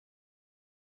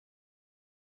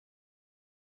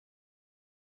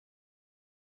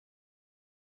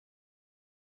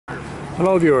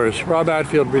Hello viewers, Rob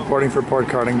Adfield reporting for Port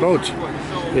Carling Boats.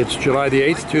 It's July the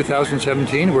 8th,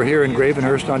 2017. We're here in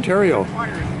Gravenhurst, Ontario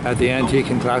at the Antique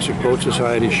and Classic Boat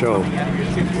Society show.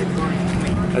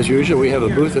 As usual, we have a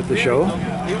booth at the show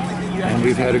and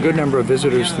we've had a good number of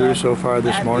visitors through so far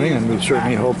this morning, and we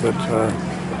certainly hope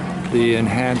that the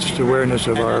enhanced awareness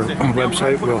of our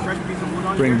website will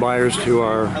bring buyers to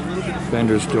our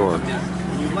vendor's door.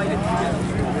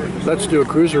 Let's do a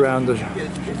cruise around the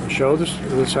show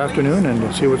this afternoon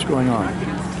and see what's going on.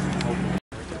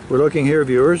 We're looking here,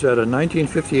 viewers, at a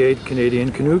 1958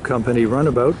 Canadian Canoe Company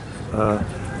runabout,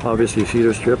 obviously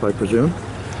feeder strip, I presume,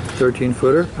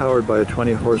 13-footer, powered by a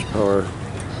 20 horsepower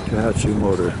Daihatsu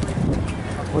motor.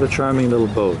 What a charming little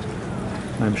boat.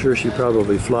 I'm sure she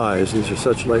probably flies. These are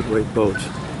such lightweight boats.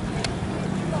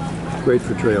 Great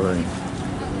for trailering.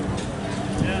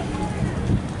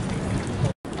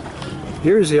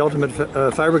 Here's the ultimate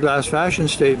fiberglass fashion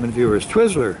statement, viewers.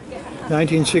 Twizzler,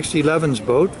 1960 Levens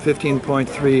boat,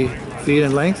 15.3 feet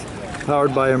in length,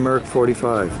 powered by a Merc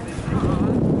 45.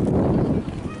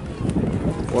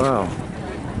 Wow,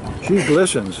 she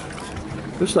glistens,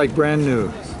 just like brand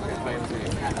new.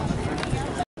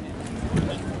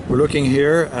 We're looking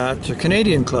here at a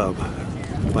Canadian Club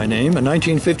by name, a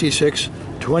 1956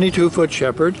 22-foot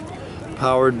Shepherd,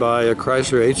 powered by a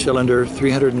Chrysler 8-cylinder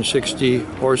 360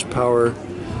 horsepower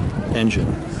engine.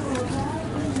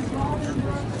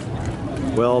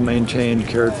 Well-maintained,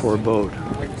 cared-for boat.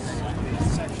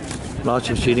 Lots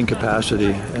of seating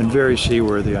capacity and very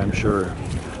seaworthy, I'm sure.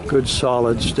 Good,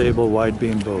 solid, stable,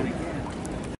 wide-beam boat.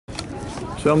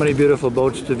 So many beautiful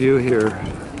boats to view here,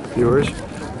 viewers.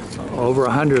 Over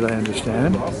 100, I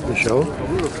understand, the show.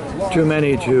 Too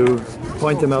many to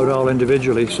point them out all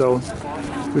individually, so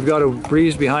we've got a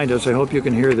breeze behind us. I hope you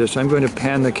can hear this. I'm going to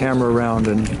pan the camera around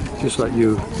and just let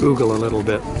you oogle a little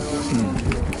bit.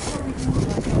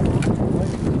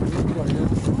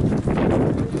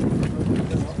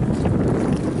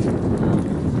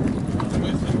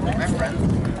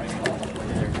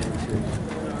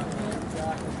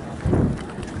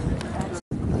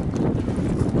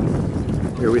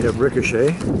 Here we have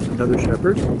Ricochet, another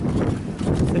Shepherd.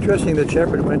 Interesting that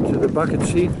Shepherd went to the bucket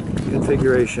seat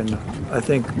configuration, I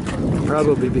think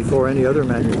probably before any other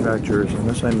manufacturers,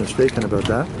 unless I'm mistaken about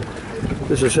that.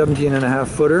 This is a 17.5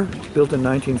 footer, built in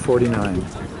 1949,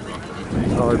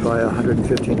 powered by a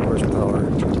 115 horsepower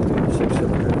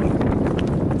 6-cylinder engine.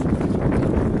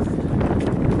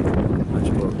 Nice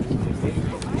boat.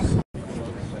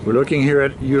 We're looking here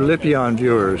at Eulipion,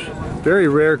 viewers. Very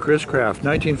rare Chris Craft,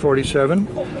 1947,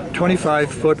 25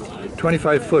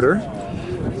 footer,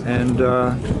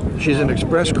 and she's an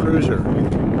express cruiser.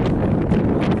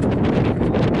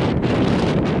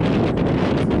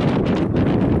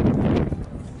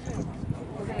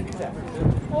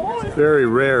 Very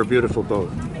rare, beautiful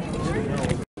boat.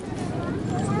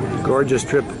 Gorgeous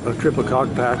triple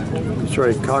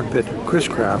cockpit Chris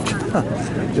Craft.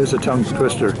 There's a tongue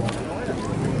twister.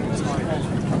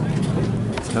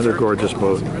 Another gorgeous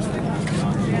boat.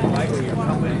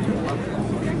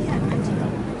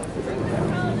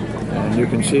 And you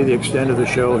can see the extent of the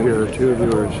show here too,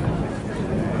 viewers.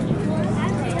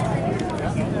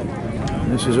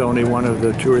 This is only one of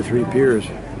the 2 or 3 piers.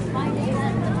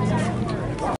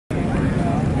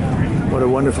 What a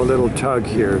wonderful little tug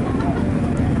here.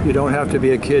 You don't have to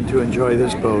be a kid to enjoy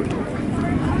this boat.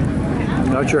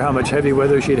 I'm not sure how much heavy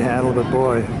weather she'd handle, but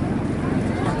boy,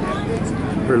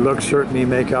 her looks certainly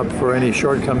make up for any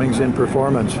shortcomings in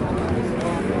performance.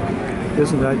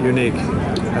 Isn't that unique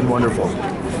and wonderful?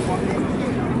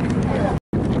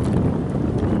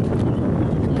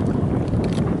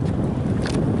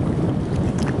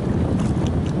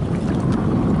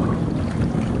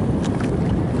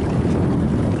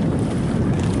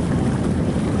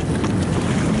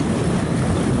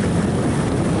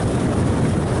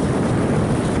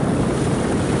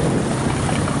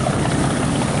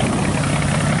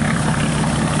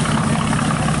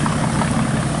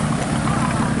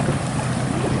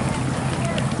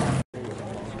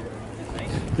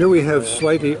 Here we have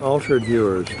slightly altered,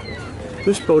 viewers.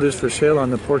 This boat is for sale on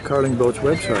the Port Carling Boats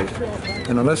website,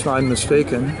 and unless I'm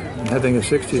mistaken, I'm having a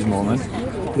 60s moment,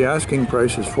 the asking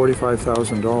price is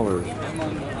 $45,000.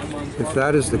 If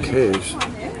that is the case,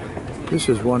 this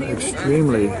is one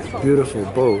extremely beautiful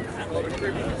boat.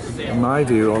 In my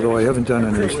view, although I haven't done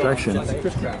an inspection,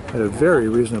 at a very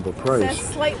reasonable price.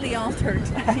 That's slightly altered.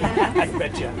 I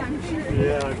bet you.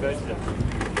 Yeah, I bet you.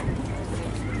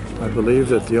 I believe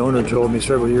that the owner told me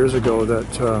several years ago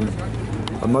that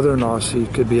a mother-in-law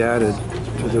seat could be added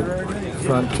to the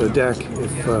front deck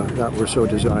if that were so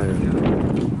desired.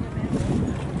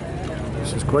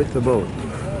 This is quite the boat.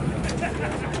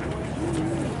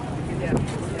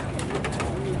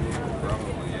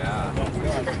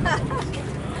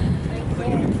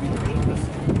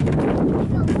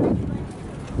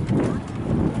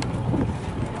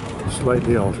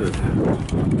 Slightly altered.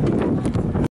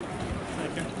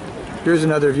 Here's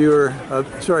another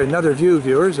another view,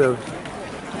 viewers, of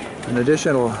an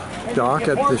additional dock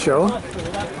at the show,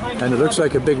 and it looks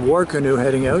like a big war canoe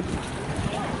heading out.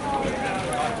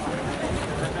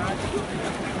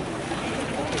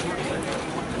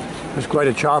 There's quite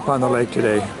a chop on the lake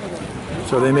today,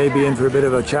 so they may be in for a bit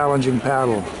of a challenging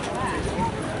paddle.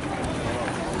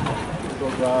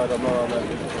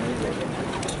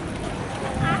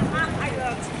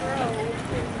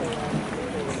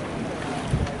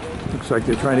 Looks like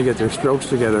they're trying to get their strokes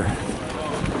together.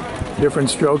 Different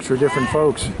strokes for different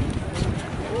folks.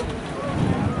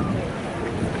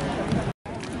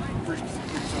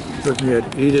 Looking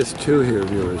at Edith 2 here,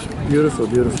 viewers. Beautiful,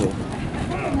 beautiful.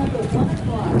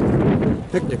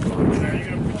 Picnic launch.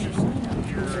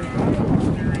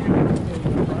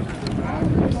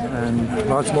 And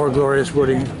lots more glorious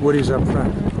woodies up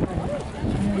front.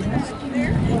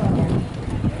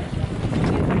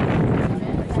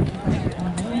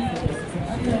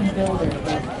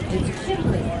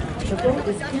 The boat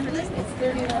is kindling, it's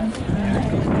 31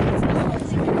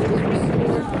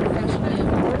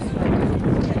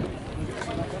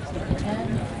 and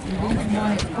the reason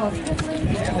why it's called kindling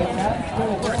is because that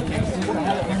boat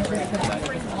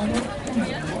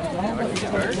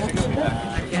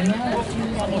and now it's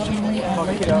used occasionally on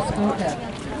Lake Muskoka.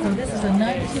 So this is a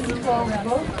 1912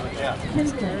 boat,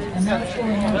 kindling, and now it's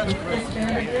going out with Chris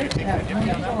Vanderbilt at 1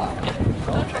 o'clock.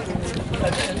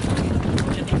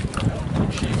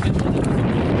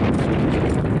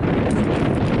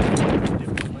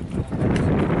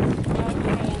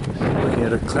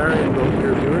 At a Clarion boat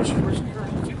here, viewers.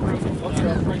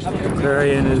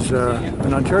 Clarion is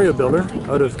an Ontario builder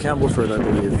out of Campbellford, I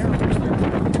believe.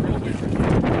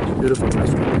 Beautiful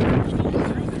restaurant.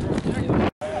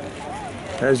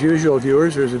 As usual,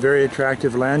 viewers, there's a very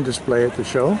attractive land display at the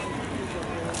show,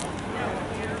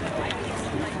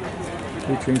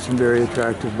 featuring some very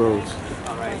attractive boats,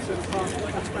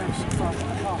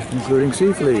 including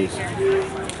sea fleas.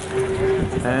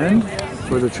 And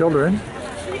for the children,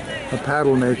 a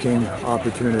paddle making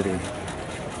opportunity.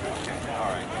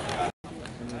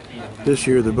 This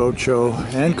year the boat show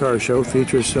and car show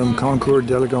features some Concours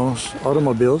d'Elegance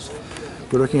automobiles.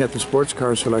 We're looking at the sports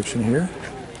car selection here.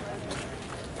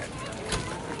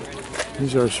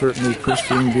 These are certainly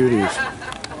pristine beauties.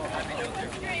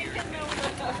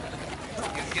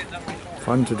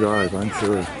 Fun to drive, I'm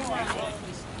sure.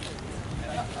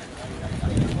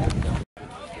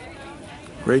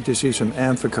 Great to see some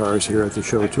amphicars here at the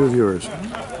show too, viewers.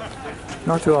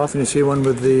 Not too often you see one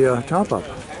with the top up.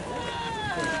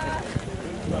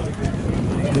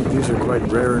 I think these are quite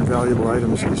rare and valuable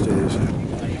items these days.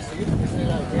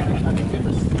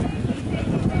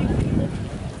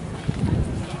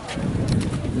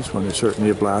 This one is certainly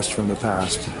a blast from the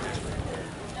past.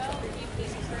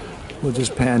 We'll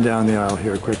just pan down the aisle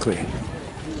here quickly.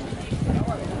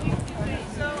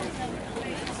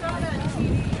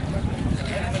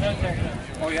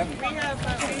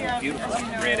 Beautiful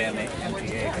red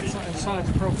MTA.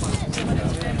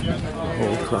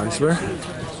 Old Chrysler.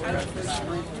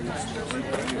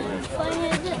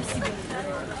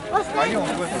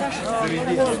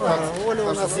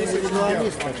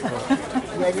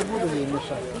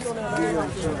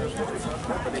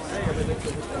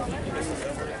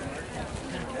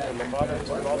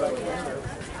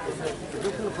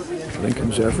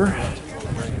 Lincoln Zephyr.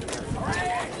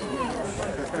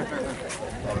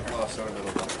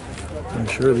 I'm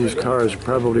sure these cars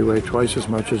probably weigh twice as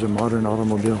much as a modern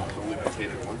automobile.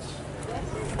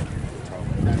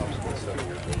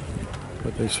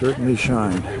 But they certainly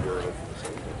shine.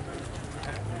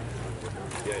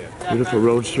 Beautiful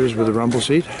roadsters with a rumble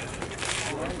seat.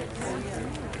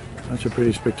 That's a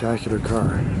pretty spectacular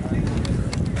car.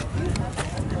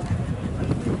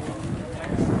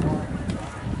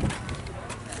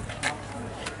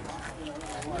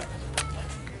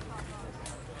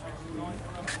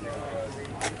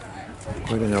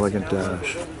 Quite an elegant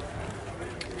dash.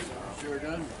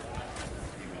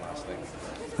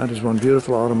 That is one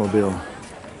beautiful automobile.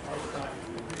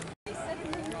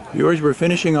 Viewers, we're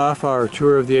finishing off our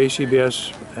tour of the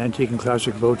ACBS Antique and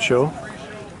Classic Boat Show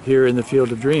here in the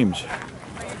Field of Dreams.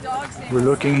 We're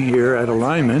looking here at a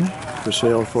lineman for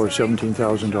sale for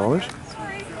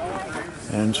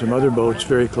 $17,000 and some other boats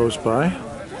very close by.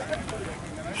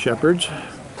 Shepherds.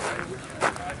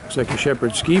 Looks like a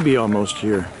Shepherd ski bee almost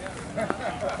here.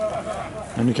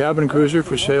 And a cabin cruiser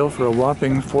for sale for a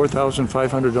whopping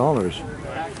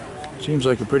 $4,500. Seems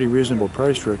like a pretty reasonable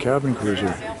price for a cabin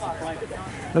cruiser.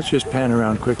 Let's just pan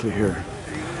around quickly here.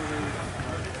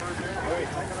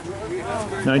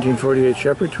 1948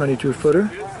 Shepherd 22-footer,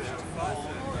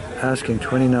 asking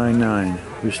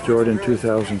 $29,900, restored in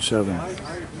 2007.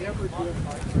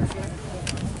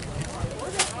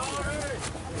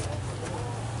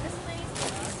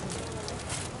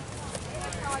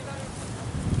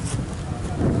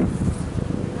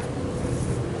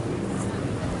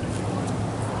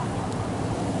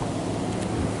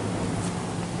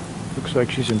 Looks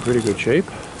like she's in pretty good shape.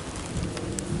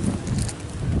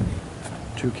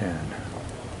 Toucan.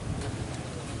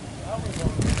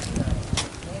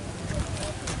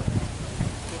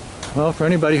 Well, for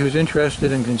anybody who's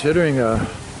interested in considering a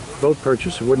boat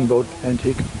purchase, a wooden boat,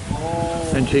 antique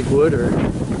wood or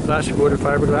classic wood or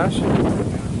fiberglass,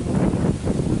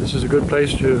 this is a good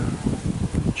place to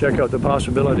check out the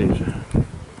possibilities.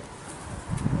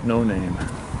 No name.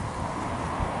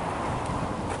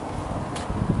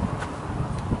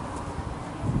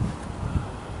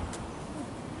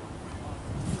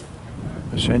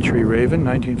 A Century Raven,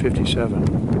 1957.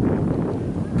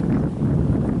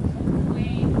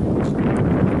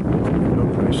 No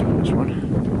price on this one.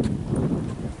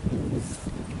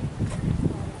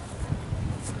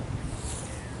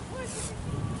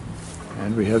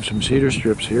 And we have some cedar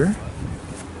strips here.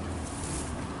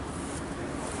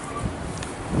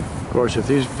 Of course, if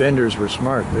these vendors were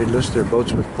smart, they'd list their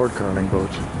boats with port carling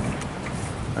boats.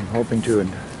 I'm hoping to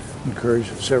encourage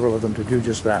several of them to do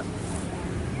just that.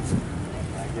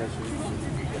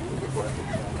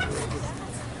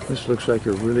 This looks like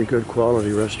a really good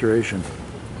quality restoration.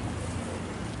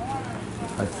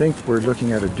 I think we're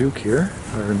looking at a Duke here,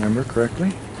 if I remember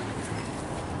correctly.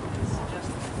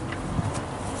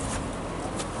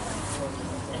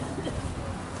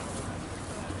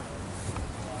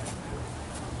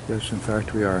 Yes, in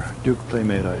fact we are. Duke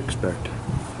Playmate, I expect.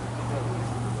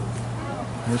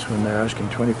 This one they're asking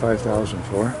 $25,000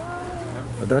 for.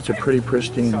 But that's a pretty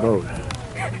pristine boat.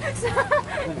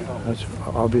 That's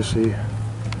obviously,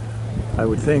 I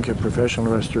would think, a professional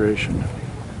restoration.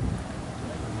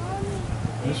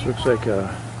 This looks like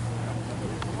a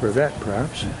Corvette,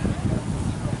 perhaps.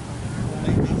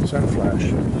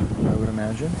 Sunflash, I would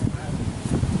imagine.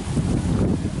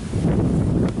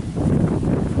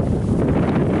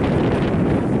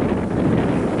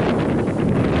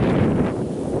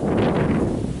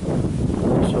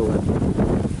 Also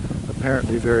in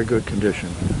apparently very good condition.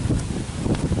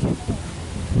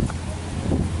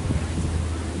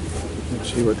 Let's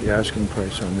see what the asking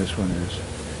price on this one is.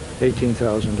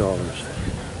 $18,000.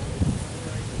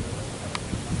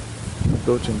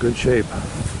 Boat's in good shape,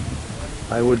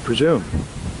 I would presume.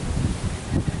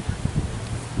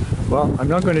 Well, I'm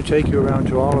not going to take you around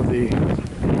to all of the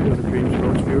Dreams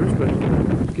Boats viewers, but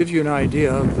it gives you an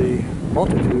idea of the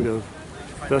multitude of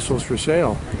vessels for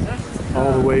sale,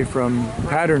 all the way from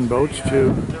pattern boats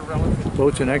to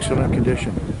boats in excellent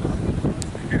condition.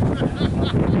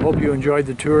 Hope you enjoyed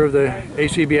the tour of the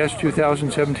ACBS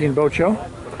 2017 Boat Show.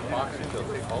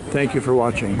 Thank you for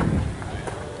watching.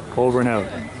 Over and out.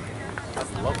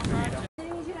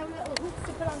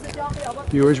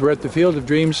 Viewers, we're at the Field of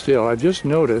Dreams still. I've just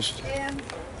noticed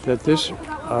that this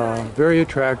very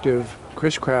attractive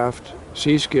Chris Craft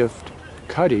Sea Skiff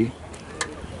Cuddy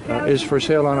is for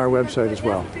sale on our website as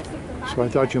well. So I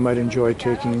thought you might enjoy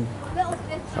taking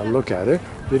a look at it,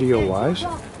 video-wise.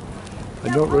 I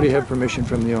don't really have permission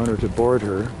from the owner to board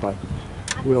her, but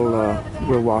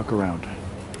we'll walk around.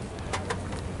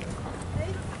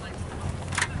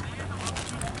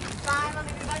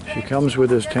 She comes with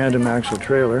this tandem axle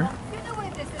trailer,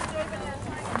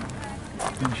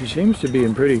 and she seems to be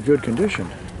in pretty good condition.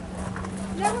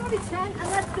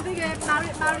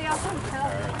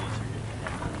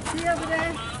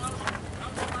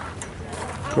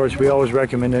 Of course, we always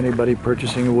recommend anybody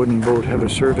purchasing a wooden boat have a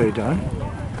survey done,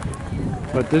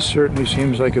 but this certainly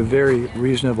seems like a very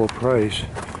reasonable price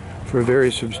for a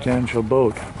very substantial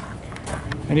boat.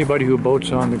 Anybody who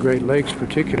boats on the Great Lakes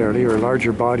particularly, or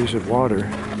larger bodies of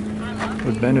water,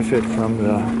 would benefit from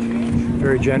the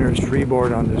very generous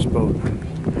freeboard on this boat.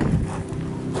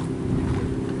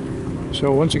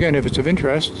 So once again, if it's of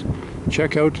interest,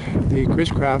 check out the Chris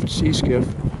Craft Sea Skiff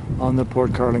on the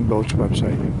Port Carling Boats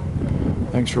website.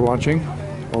 Thanks for watching.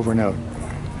 Over and out.